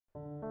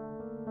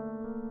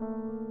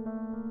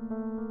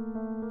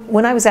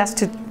When I was asked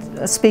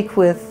to speak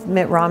with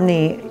Mitt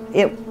Romney,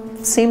 it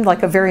seemed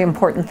like a very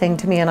important thing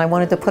to me, and I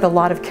wanted to put a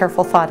lot of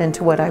careful thought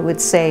into what I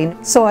would say.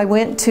 So I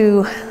went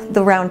to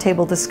the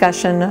roundtable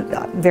discussion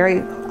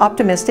very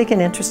optimistic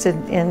and interested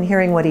in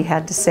hearing what he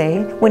had to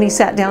say. When he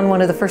sat down,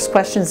 one of the first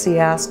questions he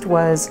asked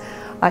was,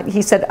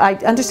 he said, "I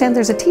understand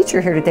there's a teacher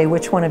here today.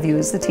 Which one of you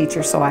is the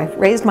teacher?" So I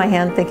raised my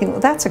hand thinking,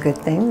 well, that's a good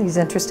thing. He's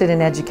interested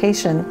in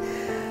education,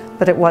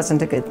 but it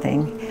wasn't a good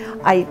thing.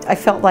 I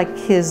felt like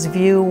his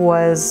view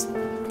was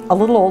a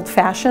little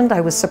old-fashioned.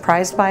 I was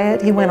surprised by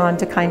it. He went on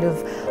to kind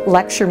of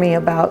lecture me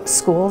about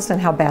schools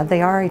and how bad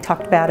they are. He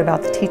talked bad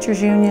about the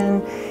teachers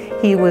union.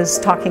 He was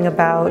talking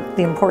about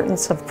the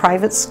importance of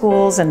private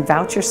schools and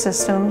voucher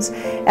systems.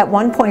 At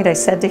one point I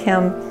said to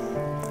him,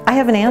 "I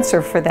have an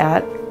answer for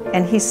that."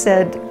 And he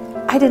said,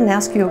 "I didn't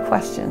ask you a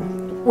question."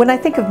 When I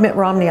think of Mitt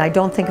Romney, I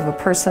don't think of a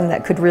person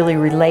that could really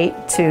relate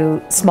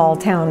to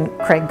small-town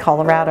Craig,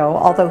 Colorado.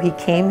 Although he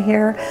came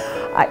here,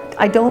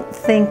 I don't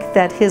think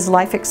that his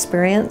life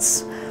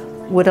experience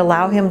would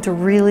allow him to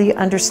really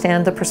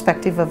understand the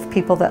perspective of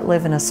people that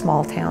live in a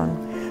small town.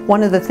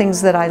 One of the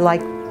things that I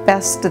like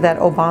best that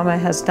Obama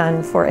has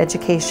done for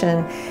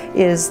education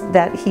is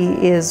that he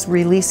is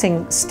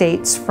releasing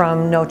states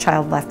from No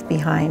Child Left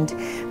Behind.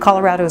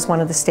 Colorado is one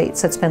of the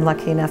states that's been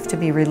lucky enough to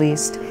be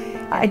released.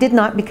 I did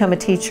not become a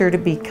teacher to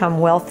become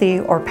wealthy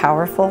or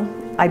powerful.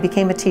 I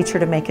became a teacher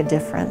to make a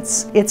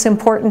difference. It's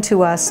important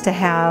to us to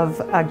have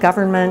a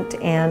government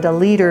and a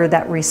leader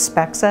that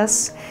respects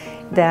us,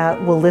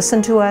 that will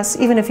listen to us,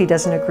 even if he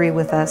doesn't agree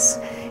with us.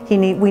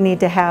 We need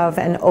to have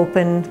an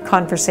open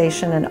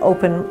conversation, an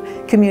open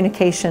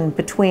communication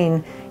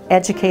between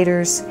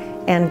educators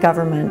and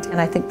government,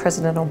 and I think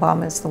President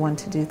Obama is the one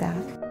to do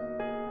that.